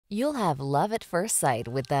You'll have love at first sight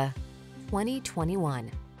with the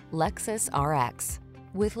 2021 Lexus RX.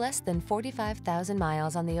 With less than 45,000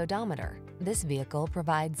 miles on the odometer, this vehicle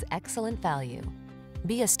provides excellent value.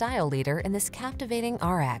 Be a style leader in this captivating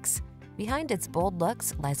RX. Behind its bold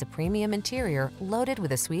looks lies a premium interior loaded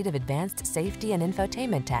with a suite of advanced safety and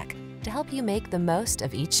infotainment tech to help you make the most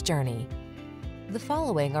of each journey. The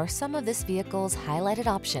following are some of this vehicle's highlighted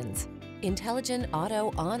options: intelligent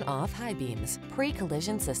auto on-off high beams,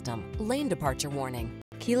 pre-collision system, lane departure warning,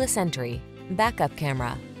 keyless entry, backup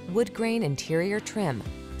camera, Woodgrain Interior Trim,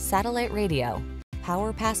 satellite radio,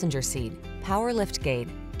 power passenger seat, power liftgate,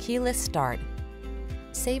 keyless start.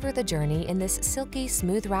 Savor the journey in this silky,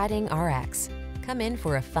 smooth-riding RX. Come in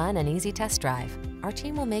for a fun and easy test drive. Our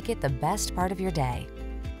team will make it the best part of your day.